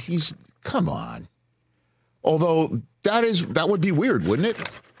mean, come on. Although that would be weird, wouldn't it?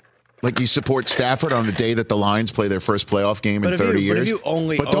 Like you support Stafford on the day that the Lions play their first playoff game in 30 years. But if you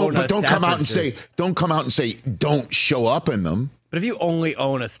only don't come out and say don't show up in them. But if you only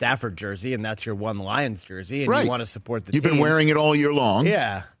own a Stafford jersey and that's your one Lions jersey, and you want to support the team, you've been wearing it all year long.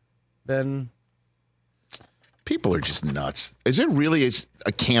 Yeah. then people are just nuts. Is it really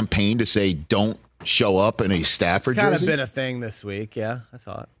a campaign to say don't show up in a Stafford it's kind jersey? of been a thing this week. Yeah, I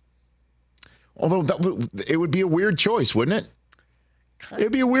saw it. Although it would be a weird choice, wouldn't it?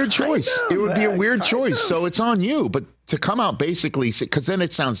 It'd be a weird choice. It would be a weird choice. So it's on you. But to come out basically, because then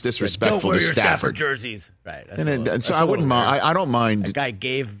it sounds disrespectful Don't wear to your Stafford jerseys. Right. So I wouldn't mind. I don't mind. That guy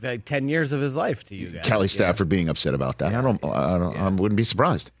gave 10 years of his life to you guys. Kelly Stafford being upset about that. I wouldn't be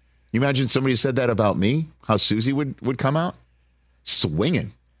surprised. You imagine somebody said that about me, how Susie would come out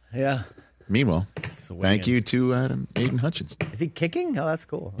swinging. Yeah. Meanwhile, thank you to Aiden Hutchins. Is he kicking? Oh, that's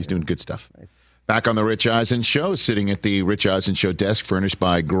cool. He's doing good stuff. Nice. Back on the Rich Eisen Show, sitting at the Rich Eisen Show desk, furnished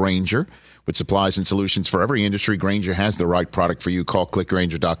by Grainger. With supplies and solutions for every industry, Grainger has the right product for you. Call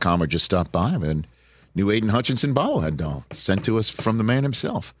clickgrainger.com or just stop by. And new Aiden Hutchinson bobblehead doll sent to us from the man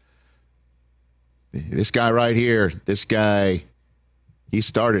himself. This guy right here, he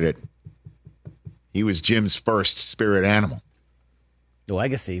started it. He was Jim's first spirit animal. The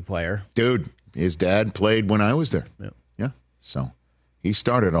legacy player. Dude, his dad played when I was there. Yeah. So he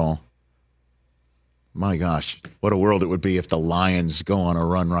started all. My gosh, what a world it would be if the Lions go on a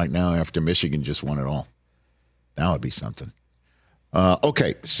run right now after Michigan just won it all. That would be something.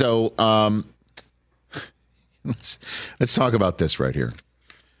 Okay, so let's talk about this right here.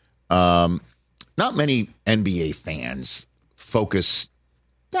 Not many NBA fans focus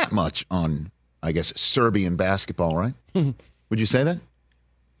that much on, I guess, Serbian basketball, right? Would you say that?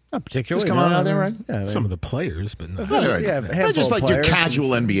 Not particularly. Just come out there, right? Yeah, some of the players, but not. Not just like your casual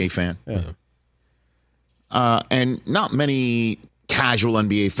NBA fan. Yeah. And not many casual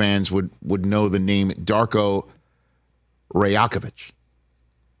NBA fans would know the name Darko Rajakovic,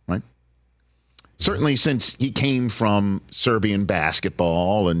 right? Certainly since he came from Serbian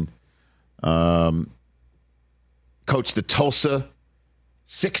basketball and coached the Tulsa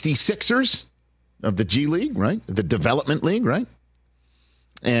 66ers of the G League, right? The Development League, right?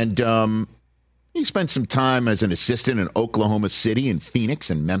 And he spent some time as an assistant in Oklahoma City and Phoenix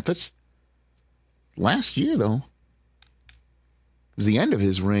and Memphis. Last year, though, was the end of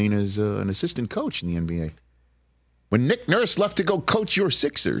his reign as an assistant coach in the NBA. When Nick Nurse left to go coach your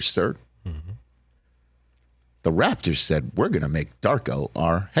Sixers, sir, the Raptors said, we're going to make Darko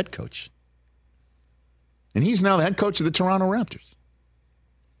our head coach. And he's now the head coach of the Toronto Raptors.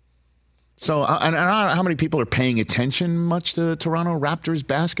 So, and I don't know how many people are paying attention much to Toronto Raptors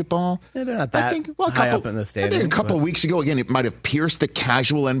basketball. Yeah, they're not that high up in the standings. I think a couple of weeks ago, again, it might have pierced the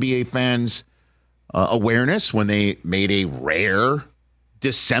casual NBA fans' awareness when they made a rare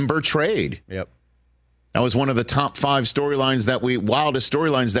December trade. Yep. That was one of the top 5 wildest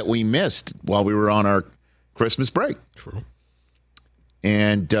storylines that we missed while we were on our Christmas break. True.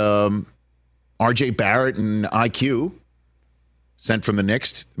 And R.J. Barrett and IQ sent from the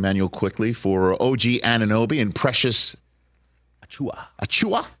Knicks, Emmanuel Quickley, for OG Anunoby and Precious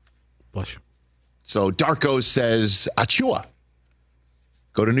Achua. Bless you. So Darko says, Achua,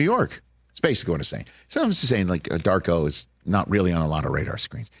 go to New York. It's basically what I'm saying. So I'm just saying, like, Darko is not really on a lot of radar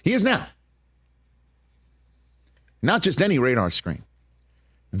screens. He is now. Not just any radar screen.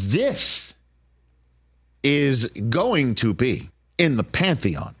 This is going to be in the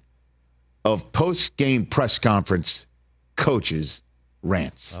pantheon of post-game press conference coaches'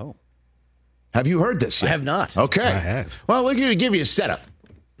 rants. Oh. Have you heard this yet? I have not. Okay. I have. Well, let me give you a setup.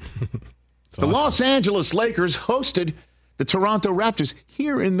 The Los Angeles Lakers hosted the Toronto Raptors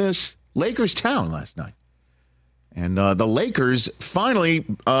here in this Lakers town last night. And the Lakers finally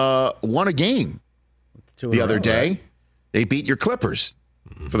won a game the other day. Right? They beat your Clippers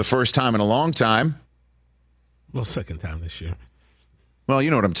for the first time in a long time. Well, second time this year. Well,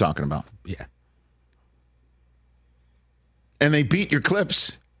 you know what I'm talking about. Yeah. And they beat your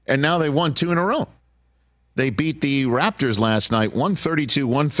Clips, and now they won 2 in a row. They beat the Raptors last night,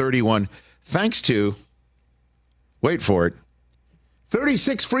 132-131, thanks to, wait for it,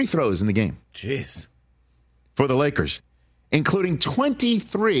 36 free throws in the game. Jeez. For the Lakers, including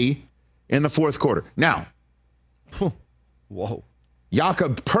 23 in the fourth quarter. Now, whoa,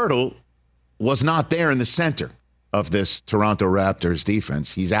 Jakob Poeltl was not there in the center of this Toronto Raptors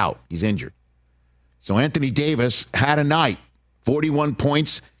defense. He's out. He's injured. So Anthony Davis had a night, 41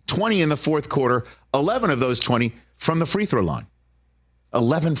 points, 20 in the fourth quarter, 11 of those 20 from the free throw line.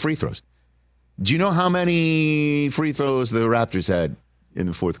 11 free throws. Do you know how many free throws the Raptors had in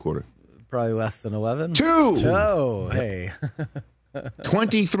the fourth quarter? Probably less than 11. 2. Oh, hey.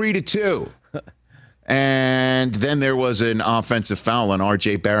 23-2. And then there was an offensive foul on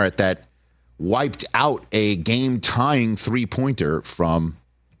R.J. Barrett that wiped out a game-tying three-pointer from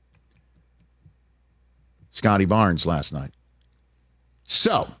Scotty Barnes last night.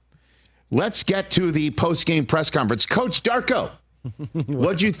 So, let's get to the post-game press conference. Coach Darko,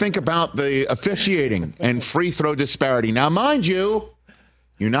 what did you think about the officiating and free throw disparity? Now, mind you,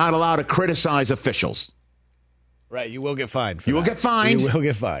 you're not allowed to criticize officials. Right, you will get fined. You will get fined. You will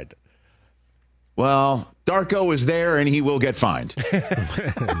get fined. Well, Darko is there, and he will get fined.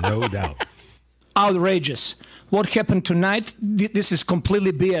 No doubt. Outrageous. What happened tonight, this is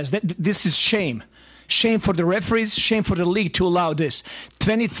completely BS. This is shame. Shame for the referees, shame for the league to allow this.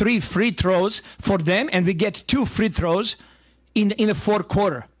 23 free throws for them, and we get 2 free throws in the fourth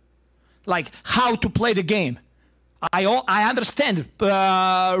quarter. Like, how to play the game. I understand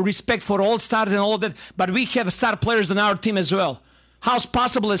respect for all stars and all that, but we have star players on our team as well. How's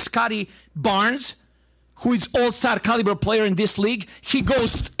possible that Scotty Barnes, who is all-star caliber player in this league, he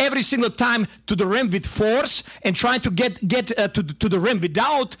goes every single time to the rim with force and trying to get to the rim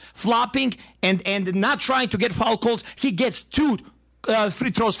without flopping and not trying to get foul calls. He gets 2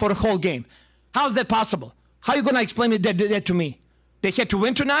 free throws for the whole game. How's that possible? How are you going to explain that to me? They had to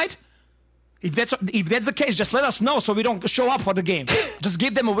win tonight? If that's the case, just let us know so we don't show up for the game. Just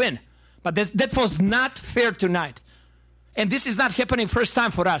give them a win. But that was not fair tonight. And this is not happening first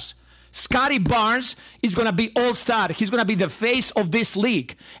time for us. Scotty Barnes is going to be all-star. He's going to be the face of this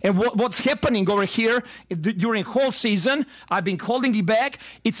league. And what's happening over here during whole season, I've been holding it back,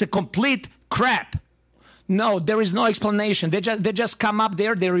 it's a complete crap. No, there is no explanation. They just come up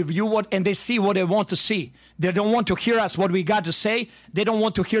there, they review and they see what they want to see. They don't want to hear us, what we got to say. They don't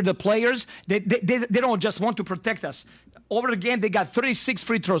want to hear the players. They don't just want to protect us. Over the game, they got 36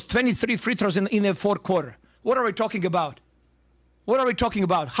 free throws, 23 free throws in the fourth quarter. What are we talking about? What are we talking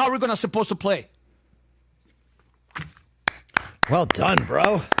about? How are we going to supposed to play? Well done,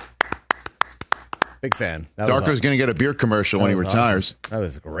 bro. Big fan. Darko's going to get a beer commercial when he retires. Awesome. That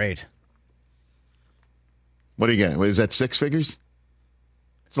was great. What are you getting? Is that 6 figures?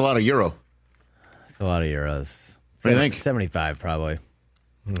 It's a lot of euro. It's a lot of euros. What do you think? 75 probably.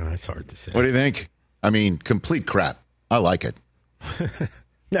 It's hard to say. What do you think? I mean, complete crap. I like it.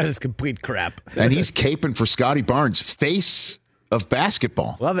 That is complete crap. And he's caping for Scotty Barnes, face of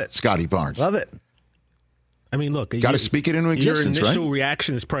basketball. Love it. Scotty Barnes. Love it. I mean, look. Got to speak it into existence, Your initial right?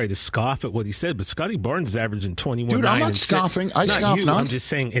 reaction is probably to scoff at what he said, but Scotty Barnes is averaging 21. Dude, I'm not scoffing. I scoff not. I'm just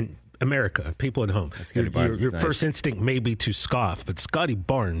saying in America, people at home. Your first instinct may be to scoff, but Scotty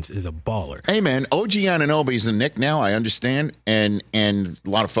Barnes is a baller. Hey, man, OG Anunoby's the Knick now, I understand. And a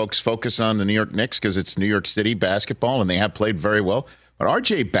lot of folks focus on the New York Knicks because it's New York City basketball, and they have played very well. But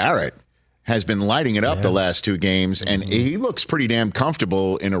R.J. Barrett has been lighting it up the last 2 games, and he looks pretty damn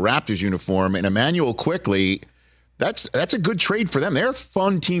comfortable in a Raptors uniform. And Emmanuel Quickley, that's a good trade for them. They're a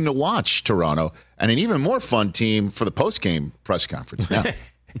fun team to watch, Toronto, and an even more fun team for the post-game press conference now.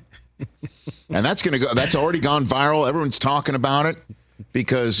 And that's going to go. That's already gone viral. Everyone's talking about it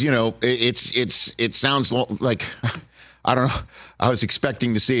because it sounds like I don't know. I was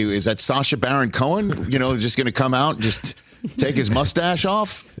expecting to see, is that Sacha Baron Cohen? Just going to come out and just take his mustache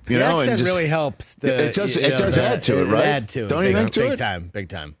off. The accent really helps. It does add to it, right? Add to it. Don't you think to it? Big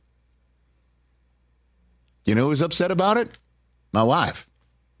time. You know who's upset about it? My wife.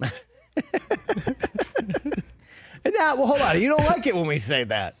 Well, hold on. You don't like it when we say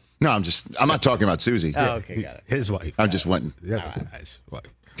that. No, I'm not talking about Susie. Oh, okay, got it. His wife. I'm just went. His wife.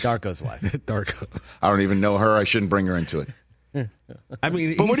 Darko's wife. Darko. I don't even know her. I shouldn't bring her into it. I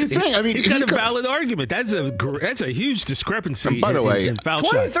mean, but what do you think? I mean, he's got a valid argument. That's a huge discrepancy. And by the way, in foul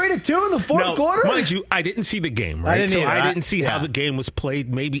 23-2 in the fourth quarter. Mind you, I didn't see the game. Right, I didn't see how the game was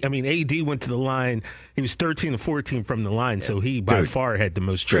played. AD went to the line. He was 13 to 14 from the line, so he by far had the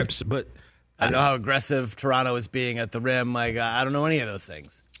most trips. But I don't know how aggressive Toronto is being at the rim. I don't know any of those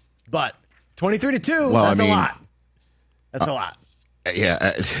things. But 23-2. That's a lot. That's a lot. Yeah,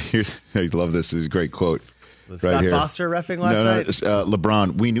 I love this. This is a great quote. Was Scott Foster reffing last night?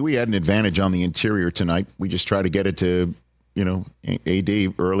 LeBron, we knew we had an advantage on the interior tonight. We just tried to get it to,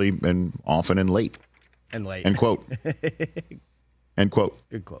 AD early and often and late. And late. End quote. End quote.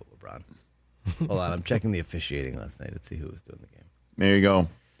 Good quote, LeBron. Hold on. I'm checking the officiating last night. Let's see who was doing the game. There you go.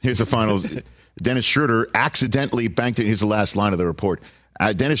 Here's the finals. Dennis Schroeder accidentally banked in. Here's the last line of the report.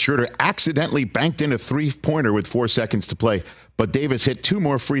 Dennis Schroeder accidentally banked in a 3-pointer with 4 seconds to play, but Davis hit 2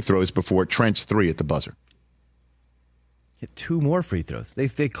 more free throws before Trent's 3 at the buzzer. Hit 2 more free throws.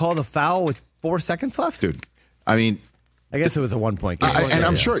 They called a foul with 4 seconds left? Dude, I mean... I guess it was a 1-point game.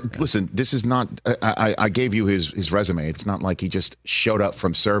 I'm sure, listen, this is not... I gave you his resume. It's not like he just showed up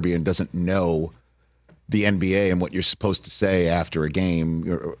from Serbia and doesn't know the NBA and what you're supposed to say after a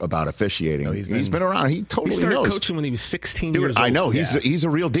game about officiating. No, he's been around. He totally knows. He started coaching when he was 16 years old. I know. He's a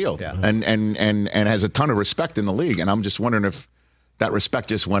real deal. Yeah. And has a ton of respect in the league. And I'm just wondering if that respect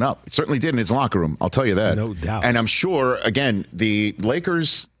just went up. It certainly did in his locker room. I'll tell you that. No doubt. And I'm sure, again, the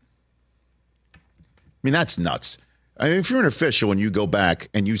Lakers, I mean, that's nuts. I mean, if you're an official and you go back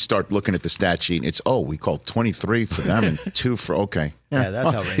and you start looking at the stat sheet, it's, we called 23 for them and 2 for, okay. Yeah,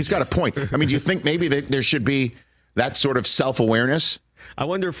 that's outrageous. He's got a point. I mean, do you think maybe there should be that sort of self-awareness? I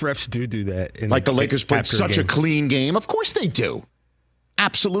wonder if refs do that. Like the Lakers played such a clean game. Of course they do.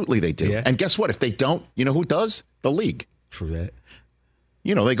 Absolutely they do. Yeah. And guess what? If they don't, you know who does? The league. For that.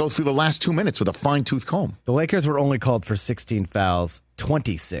 You know, they go through the last 2 minutes with a fine-tooth comb. The Lakers were only called for 16 fouls,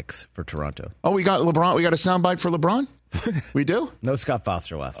 26 for Toronto. Oh, we got LeBron. We got a soundbite for LeBron? We do? No Scott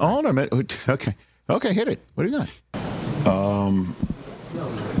Foster last night. Oh, hold on a minute. Okay, hit it. What do you got?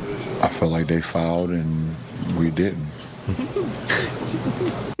 I feel like they fouled and we didn't.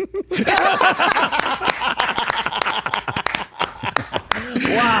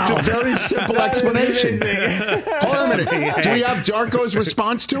 Wow. It's a very simple explanation. Hold on a minute. Do we have Darko's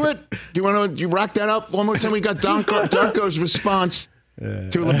response to it? Do you want to rack that up one more time? We got Darko's response to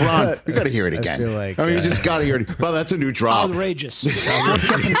LeBron. You got to hear it again. I mean, you just got to hear it. Well, that's a new drop. Outrageous. What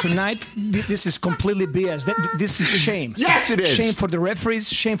happened tonight, this is completely BS. This is shame. Yes, it is. Shame for the referees,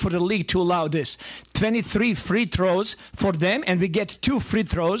 shame for the league to allow this. 23 free throws for them, and we get 2 free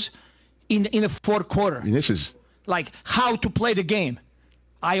throws in the fourth quarter. I mean, this is... Like, how to play the game.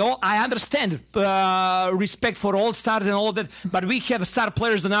 I understand respect for all stars and all that, but we have star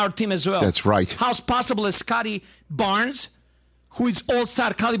players on our team as well. That's right. How's possible is Scotty Barnes, who is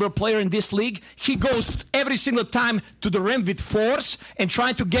all-star caliber player in this league, he goes every single time to the rim with force and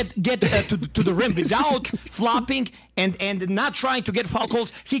trying to get to the rim without flopping and not trying to get foul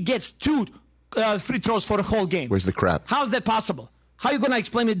calls. He gets 2 free throws for the whole game. Where's the crap? How's that possible? How are you going to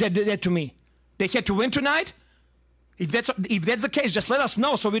explain that to me? They had to win tonight? If that's the case, just let us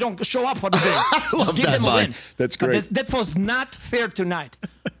know so we don't show up for the game. I love give that them a line. win. That's great. That was not fair tonight.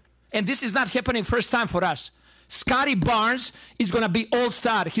 And this is not happening first time for us. Scotty Barnes is going to be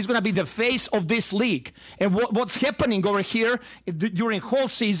all-star. He's going to be the face of this league. And what's happening over here during whole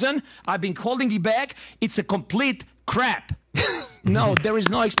season, I've been holding it back, it's a complete crap. No, there is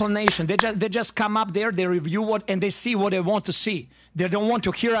no explanation. They just come up there, they review and they see what they want to see. They don't want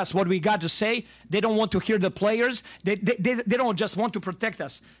to hear us, what we got to say. They don't want to hear the players. They don't just want to protect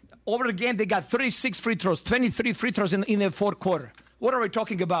us. Over the game, they got 36 free throws, 23 free throws in the fourth quarter. What are we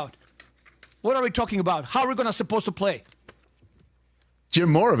talking about? What are we talking about? How are we supposed to play? Jim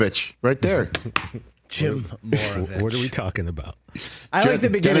Moravich, right there. Jim Moravich. What are we talking about? I like the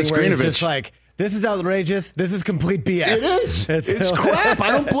beginning Dennis where he's Grinovich. just like, this is outrageous. This is complete BS. It is. It's crap.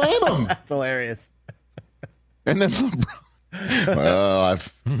 I don't blame him. That's hilarious. And then well, I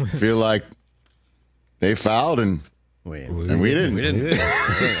feel like they fouled and we didn't. We didn't.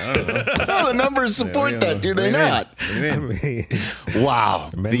 Well, the numbers support that, do they not?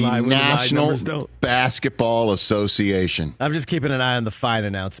 Wow. The National Basketball Association. I'm just keeping an eye on the fine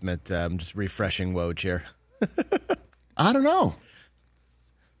announcement. I'm just refreshing Woj here. I don't know.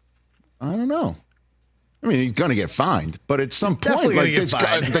 I mean, he's going to get fined, but at some point, like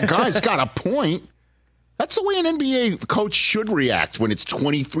the guy's got a point. That's the way an NBA coach should react when it's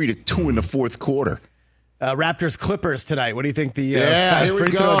 23-2 in the fourth quarter. Raptors Clippers tonight. What do you think the free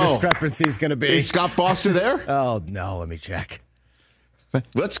throw discrepancy is going to be? Is Scott Foster there? Oh, no. Let me check.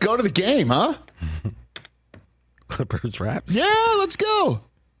 Let's go to the game, huh? Clippers Raps? Yeah, let's go.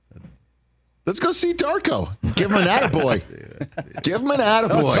 Let's go see Darko. Give him an attaboy. Give him an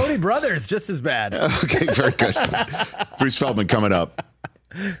attaboy. Oh, Tony Brothers, just as bad. Okay, very good. Bruce Feldman coming up.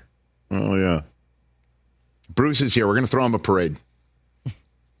 Oh, yeah. Bruce is here. We're going to throw him a parade.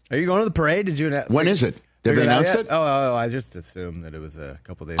 Are you going to the parade? Did you? When is it? Have they announced it? Oh, I just assumed that it was a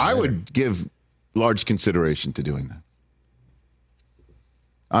couple days I later. would give large consideration to doing that.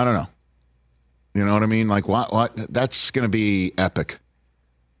 I don't know. You know what I mean? Like, what? That's going to be epic.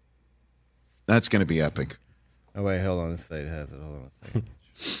 That's going to be epic. Oh, wait, hold on. This site has it. Hold on a second.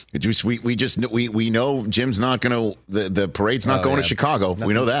 We know Jim's not going to the parade's not going to Chicago.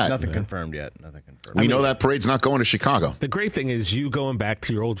 We know that. Nothing confirmed yet. Nothing confirmed. We know that parade's not going to Chicago. The great thing is you going back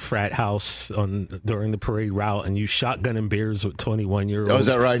to your old frat house during the parade route and you shotgunning beers with 21-year-olds. Oh, is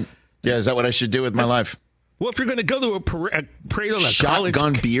that right? Yeah, is that what I should do with my life? Well, if you're going to go to a parade on a college...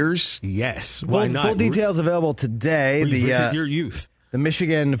 Shotgun beers? Yes. Why not? Full details available today. Visit your youth. The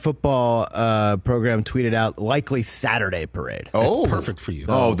Michigan football program tweeted out likely Saturday parade. Oh, that's perfect for you.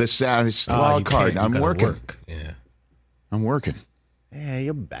 Oh, this Saturday wild card. I'm working. Yeah, I'm working. Yeah,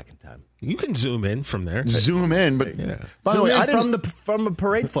 you'll be back in time. You can zoom in from there. Zoom in, but by the way, from a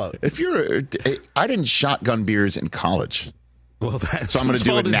parade float. I didn't shotgun beers in college. Well, that's so I'm going to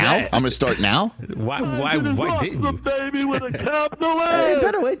do it now. I'm going to start now. Why didn't you? Baby with a capital Hey, A.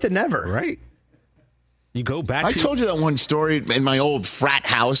 better late than never. Right. You go back. I told you that one story in my old frat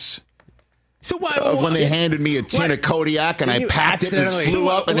house. So why when they handed me a tin of Kodiak and I packed it and it flew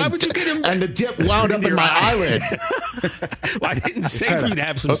up and, and the dip wound up in my eyelid. Well, I didn't say for you to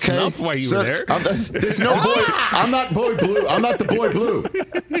have some snuff while you were there. There's no boy. I'm not boy blue. I'm not the boy blue.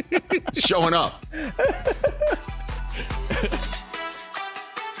 Showing up.